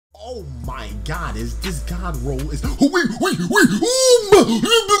Oh my God, is this God roll is ladies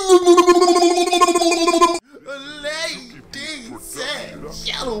and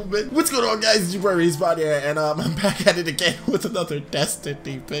gentlemen, what's going on, guys? It's your boy Rxspawn here, and I'm back at it again with another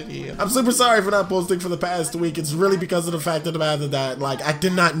Destiny video. I'm super sorry for not posting for the past week. It's really because of the fact of the matter that, like, I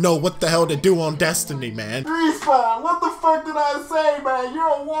did not know what the hell to do on Destiny, man. Rxspawn, what the fuck did I say, man?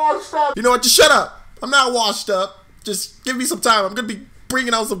 You're washed up. You know what? Just shut up. I'm not washed up. Just give me some time. I'm gonna be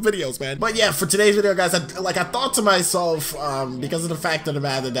bringing out some videos, man. But yeah, for today's video, guys, I thought to myself, because of the fact of the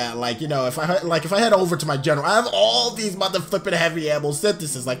matter that, like, you know, if I head over to my general, I have all these motherflipping heavy ammo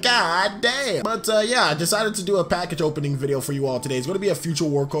synthesis, like, god damn. But yeah, I decided to do a package opening video for you all today. It's going to be a future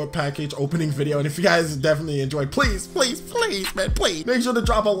war code package opening video, and if you guys definitely enjoy, please, man, please make sure to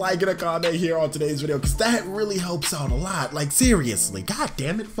drop a like and a comment here on today's video, because that really helps out a lot. Like, seriously, god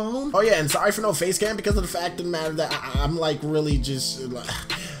damn it, phone. Oh yeah, and sorry for no face cam because of the fact of the matter that I'm like really just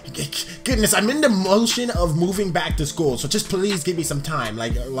goodness, I'm in the motion of moving back to school, so just please give me some time.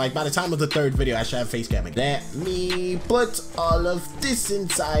 Like by the time of the third video, I should have face camming. Let me put all of this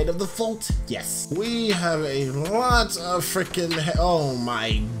inside of the vault. Yes, we have a lot of freaking. Oh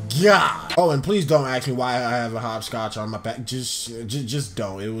my god. Oh, and please don't ask me why I have a hopscotch on my back. Just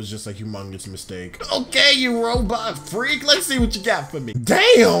don't. It was just a humongous mistake. Okay, you robot freak. Let's see what you got for me.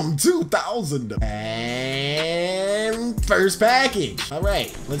 Damn, 2,000. And first package. All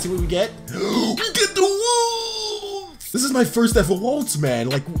right, let's see what we get. We get the waltz. This is my first ever waltz, man.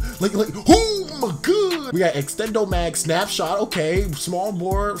 Like, oh my god. We got extendo mag, snapshot. Okay, small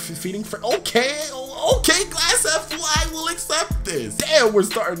bore, feeding for. Okay, glass F will accept this. Damn, we're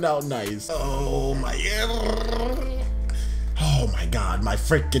starting out nice. Oh my god, my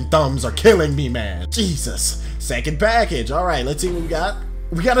freaking thumbs are killing me, man. Jesus. Second package. All right, let's see what we got.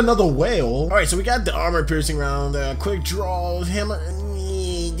 We got another whale. All right, so we got the armor piercing round, quick draw, hammer.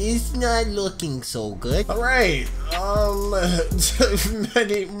 It's not looking so good. All right,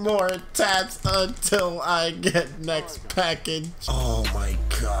 many more taps until I get next package. Oh my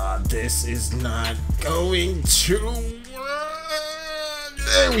god, this is not going to work.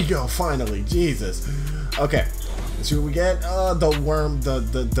 There we go, finally, Jesus. Okay, let's see what we get. The worm,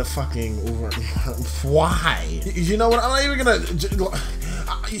 the fucking worm. Why? You know what, I'm not even gonna.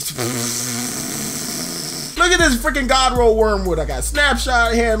 Look at this freaking God roll wormwood. I got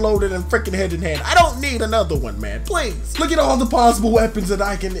snapshot, hand loaded, and freaking head in hand. I don't need another one, man. Please. Look at all the possible weapons that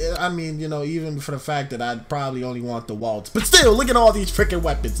I can. I mean, you know, even for the fact that I'd probably only want the waltz. But still, look at all these freaking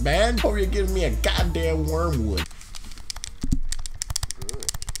weapons, man. Or you're giving me a goddamn wormwood.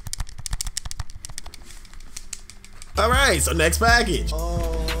 All right, so next package.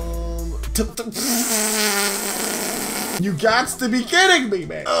 You gots to be kidding me,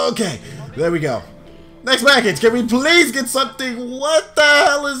 man. Okay, there we go. Next package, can we please get something? What the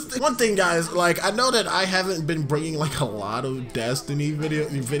hell is this? One thing, guys, like, I know that I haven't been bringing like a lot of Destiny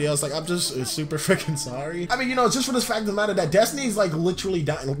videos. Like, I'm just super freaking sorry. I mean, you know, just for this fact of the matter that Destiny is like literally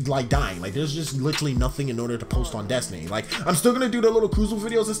dying. Like, there's just literally nothing in order to post on Destiny. Like, I'm still gonna do the little crucible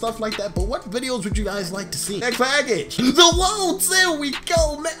videos and stuff like that, but what videos would you guys like to see? Next package, the waltz, there we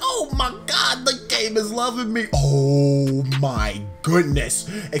go, man. Oh my god, the game is loving me. Oh my goodness.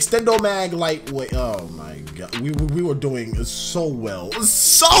 Extendo mag lightweight. Oh my god, we were doing so well,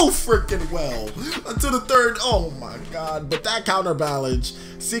 so freaking well until the third. Oh my god, but that counterbalance,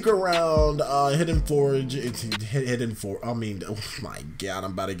 secret round, hidden forge, I mean, oh my god,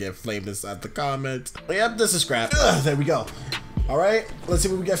 I'm about to get flamed inside the comments. Yep, this is scrap. There we go. All right, let's see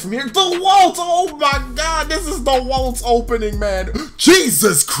what we get from here. The waltz. Oh my god, this is the waltz opening, man.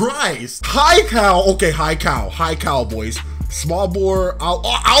 Jesus Christ. High cow. Okay, high cow boys. Small bore,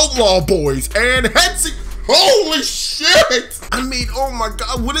 outlaw boys, and Hetsy. Holy shit! I mean, oh my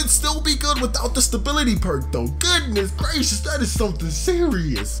god, would it still be good without the stability perk though? Goodness gracious, that is something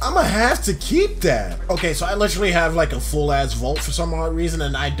serious. I'm gonna have to keep that. Okay, so I literally have like a full ass vault for some odd reason,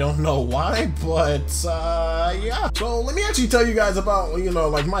 and I don't know why, but yeah. So let me actually tell you guys about, you know,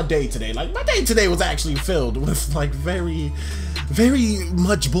 like my day today. Like, my day today was actually filled with like very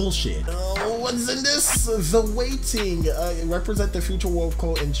much bullshit. What's in this? The waiting. Represent the future wolf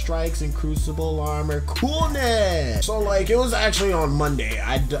coat and strikes and crucible armor. Coolness. So like, it was actually on Monday.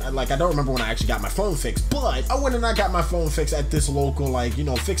 I don't remember when I actually got my phone fixed, but I went and I got my phone fixed at this local, like, you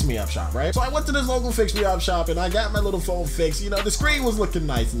know, fix me up shop, right? So I went to this local fix me up shop and I got my little phone fixed. You know, the screen was looking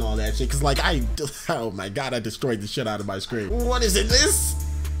nice and all that shit, cause like oh my god, I destroyed the shit out of my screen. What is it? This?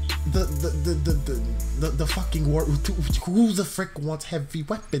 the fucking war. Who the frick wants heavy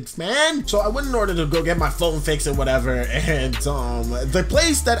weapons, man? So I went in order to go get my phone fixed and whatever, and the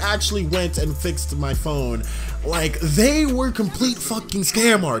place that actually went and fixed my phone, like, they were complete fucking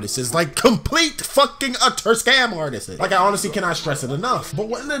scam artists. Like, complete fucking utter scam artists. Like, I honestly cannot stress it enough. But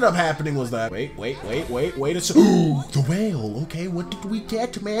what ended up happening was that, wait a second. Ooh, the whale. Okay, what did we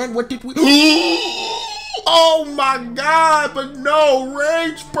get, man? What did we? Oh my god, but no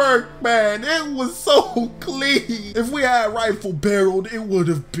rage perk, man. It was so clean. If we had rifle barreled, it would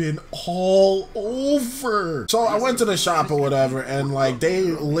have been all over. So I went to the shop or whatever, and like they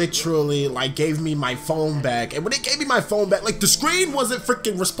literally like gave me my phone back. And when they gave me my phone back, like the screen wasn't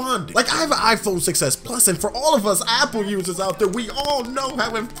freaking responding. Like I have an iPhone 6s Plus, and for all of us Apple users out there, we all know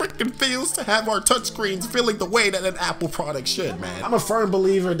how it freaking feels to have our touchscreens feeling the way that an Apple product should, man. I'm a firm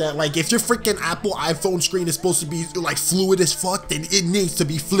believer that like if your freaking Apple iPhone screen is supposed to be like fluid as fuck, then it needs to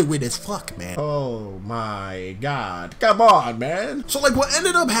be fluid as fuck, man. Oh my god, come on, man. So like what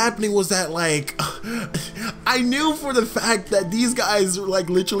ended up happening was that like I knew for the fact that these guys were like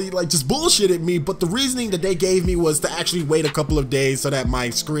literally like just bullshitted me, but the reasoning that they gave me was to actually wait a couple of days so that my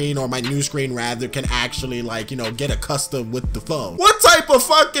screen, or my new screen rather, can actually like, you know, get accustomed with the phone. What type of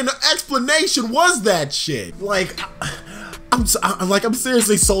fucking explanation was that shit? Like I'm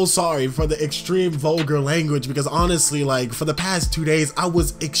seriously so sorry for the extreme vulgar language, because honestly, like for the past 2 days, I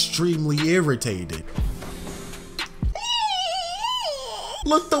was extremely irritated.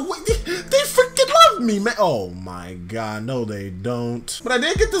 Look the way they freaking love me, man. Oh my god, no they don't. But I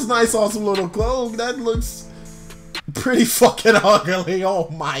did get this nice awesome little cloak that looks pretty fucking ugly. Oh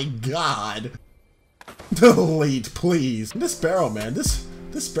my god. Delete, please. This barrel, man, this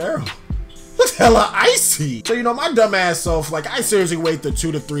barrel. Looks hella icy. So, you know, my dumb ass self, like, I seriously wait the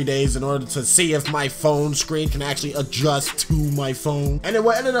 2 to 3 days in order to see if my phone screen can actually adjust to my phone. And then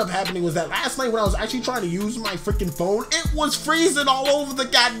what ended up happening was that last night when I was actually trying to use my freaking phone, it was freezing all over the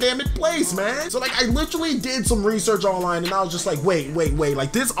goddamn place, man. So, like, I literally did some research online, and I was just like, wait,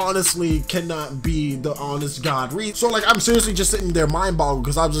 like, this honestly cannot be the honest god reason. So, like, I'm seriously just sitting there mind boggled,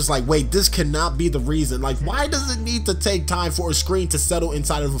 because I was just like, wait, this cannot be the reason. Like, why does it need to take time for a screen to settle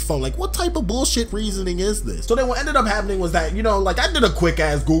inside of a phone? Like, what type of bullshit reasoning is this? So then what ended up happening was that, you know, like I did a quick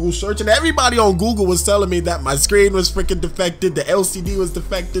ass Google search, and everybody on Google was telling me that my screen was freaking defected, the LCD was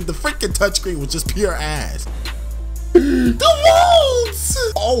defected, the freaking touchscreen was just pure ass. The walls!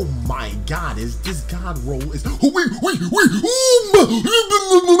 Oh my god, is this god roll is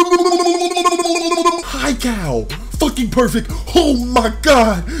hi cow, fucking perfect. Oh my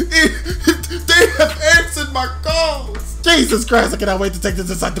god, they have answered my calls. Jesus Christ, I cannot wait to take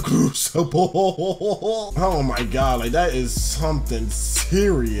this inside the crucible. Oh my god, like that is something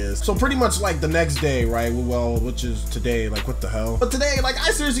serious. So pretty much like the next day, right? Well, which is today, like what the hell? But today, like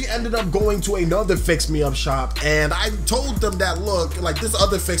I seriously ended up going to another Fix Me Up shop, and I told them that, look, like this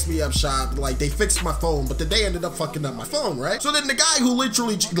other Fix Me Up shop, like they fixed my phone, but then they ended up fucking up my phone, right? So then the guy who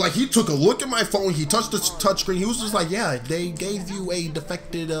literally, like he took a look at my phone, he touched the touchscreen, he was just like, yeah, they gave you a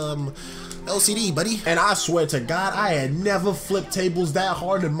defected, LCD, buddy. And I swear to God, I had never flipped tables that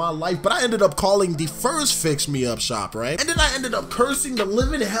hard in my life, but I ended up calling the first Fix Me Up shop, right? And then I ended up cursing the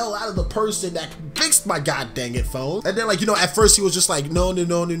living hell out of the person that fixed my god dang it phone. And then, like, you know, at first he was just like, no,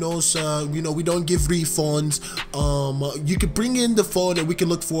 sir, you know, we don't give refunds. You could bring in the phone and we can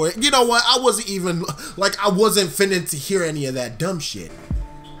look for it. You know what? I wasn't even, like, I wasn't finna to hear any of that dumb shit.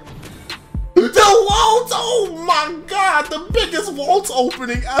 The waltz, oh my god, the biggest waltz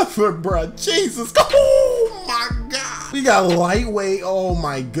opening ever, bruh. Jesus, oh my god. We got lightweight, oh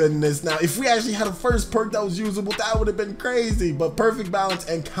my goodness. Now, if we actually had a first perk that was usable, that would have been crazy. But perfect balance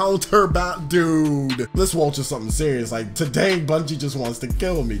and counterbalance, dude. This waltz is something serious. Like, today, Bungie just wants to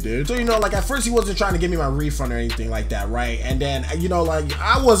kill me, dude. So, you know, like, at first he wasn't trying to give me my refund or anything like that, right? And then, you know, like,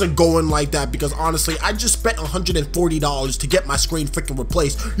 I wasn't going like that because, honestly, I just spent $140 to get my screen freaking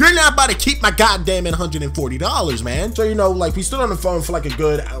replaced. You're not about to keep my goddamn $140, man. So, you know, like, we stood on the phone for like a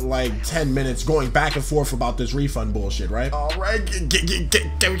good like 10 minutes going back and forth about this refund bullshit, right? All right,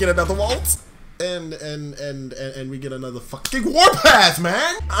 can we get another waltz? And we get another fucking warpath,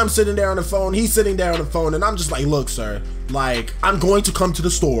 man. I'm sitting there on the phone, he's sitting there on the phone, and I'm just like, look, sir, like, I'm going to come to the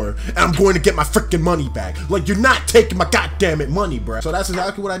store and I'm going to get my freaking money back. Like, you're not taking my goddamn it money, bruh. So that's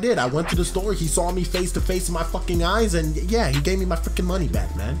exactly what I did. I went to the store, he saw me face to face in my fucking eyes, and yeah, he gave me my freaking money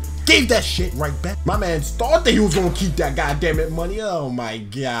back, man. Gave that shit right back. My man thought that he was gonna keep that goddamn it money. Oh my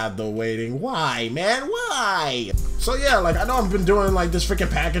god, the waiting. Why, man? Why? So yeah, like I know I've been doing like this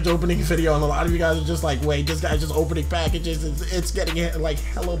freaking package opening video, and a lot of you guys are just like, wait, this guy's just opening packages. It's getting like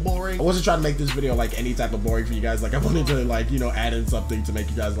hella boring. I wasn't trying to make this video like any type of boring for you guys. Like I wanted to like, you know, add in something to make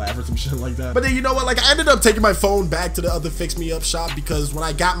you guys laugh or some shit like that. But then you know what? Like I ended up taking my phone back to the other Fix Me Up shop because when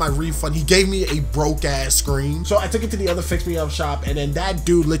I got my refund, he gave me a broke ass screen. So I took it to the other Fix Me Up shop, and then that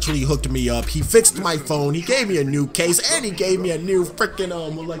dude literally hooked me up. He fixed my phone. He gave me a new case, and he gave me a new freaking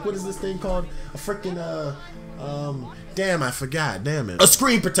like what is this thing called? A freaking damn, I forgot, damn it. A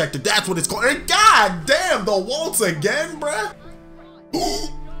screen protector, that's what it's called. And god damn, the waltz again, bruh.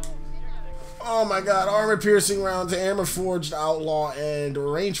 Oh my god, armor piercing rounds, hammer forged outlaw, and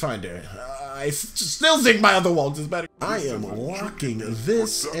rangefinder. I still think my other waltz is better. I am locking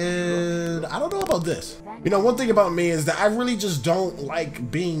this, and I don't know about this. You know, one thing about me is that I really just don't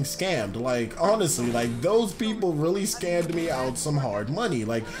like being scammed. Like, honestly, like, those people really scammed me out some hard money.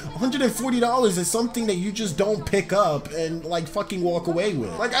 Like, $140 is something that you just don't pick up and, like, fucking walk away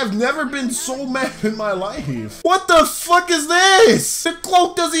with. Like, I've never been so mad in my life. What the fuck is this? The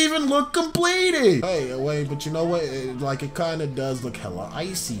cloak doesn't even look completed. Hey, wait, but you know what? It kind of does look hella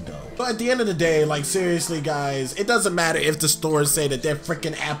icy, though. But at the end of the day, like, seriously, guys, it doesn't matter if the stores say that they're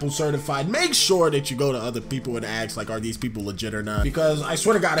freaking Apple certified. Make sure that you go to other people and ask, like, are these people legit or not? Because I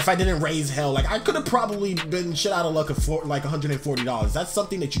swear to God, if I didn't raise hell, like, I could have probably been shit out of luck for like $140. That's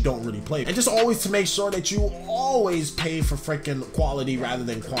something that you don't really play. And just always to make sure that you always pay for freaking quality rather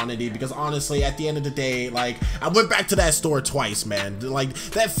than quantity. Because honestly, at the end of the day, like, I went back to that store twice, man. Like,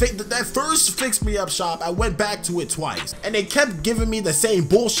 that first Fix Me Up shop, I went back to it twice, and they kept giving me the same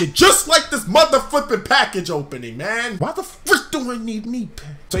bullshit, just like this motherfucking package opening, man. Why the frick do I need meat?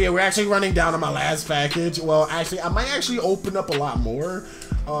 So yeah, we're actually running down on my last package. Well, actually, I might actually open up a lot more.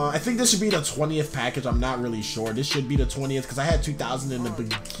 I think this should be the 20th package. I'm not really sure. This should be the 20th because I had 2,000 in the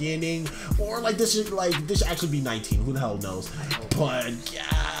beginning, or like this should actually be 19. Who the hell knows? But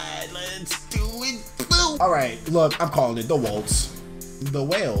God, let's do it. Boom. All right, look, I'm calling it the waltz. The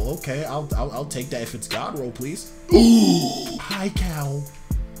whale. Okay, I'll take that if it's God roll, please. Ooh, high cow,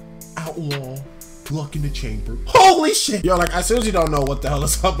 outlaw. Luck in the chamber. Holy shit. Yo, like, I seriously don't know what the hell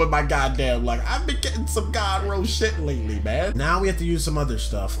is up with my goddamn luck. I've been getting some god roll shit lately, man. Now we have to use some other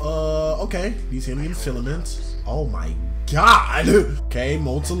stuff. Okay. These helium filaments. Oh my god. Okay,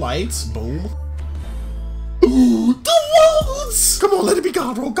 molten lights. Boom. Ooh, the waltz! Come on, let it be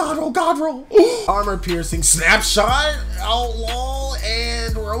god roll, god roll, god roll. Ooh. Armor piercing, snapshot, outlaw,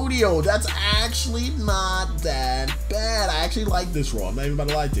 and rodeo. That's actually not that bad. I actually like this roll. I'm not even about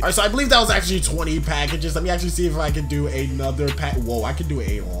to lie to you. All right, so I believe that was actually 20 packages. Let me actually see if I can do another pack. Whoa, I can do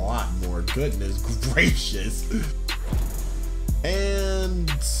a lot more. Goodness gracious. And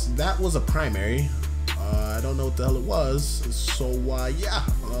that was a primary. I don't know what the hell it was. So yeah.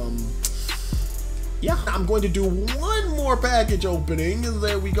 Yeah, I'm going to do one more package opening.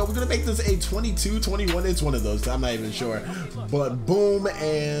 There we go. We're going to make this a 22, 21. It's one of those. I'm not even sure. But boom,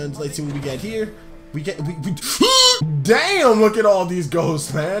 and let's see what we get here. We damn, look at all these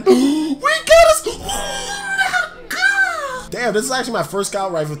ghosts, man. We got us. Damn, this is actually my first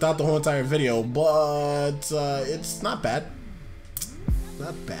scout rifle without the whole entire video, but it's not bad.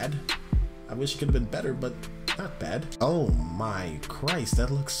 Not bad. I wish it could have been better, but not bad. Oh my Christ,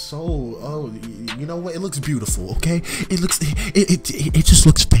 that looks so, oh, you know what? It looks beautiful, okay? It just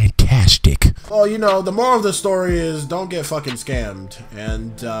looks fantastic. Well, you know, the moral of the story is don't get fucking scammed.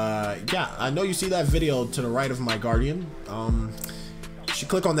 And yeah, I know you see that video to the right of my Guardian. You should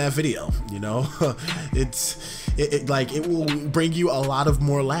click on that video, you know? It will bring you a lot of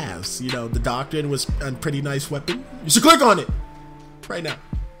more laughs. You know, the Doctrine was a pretty nice weapon. You should click on it right now.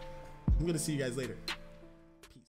 I'm gonna see you guys later.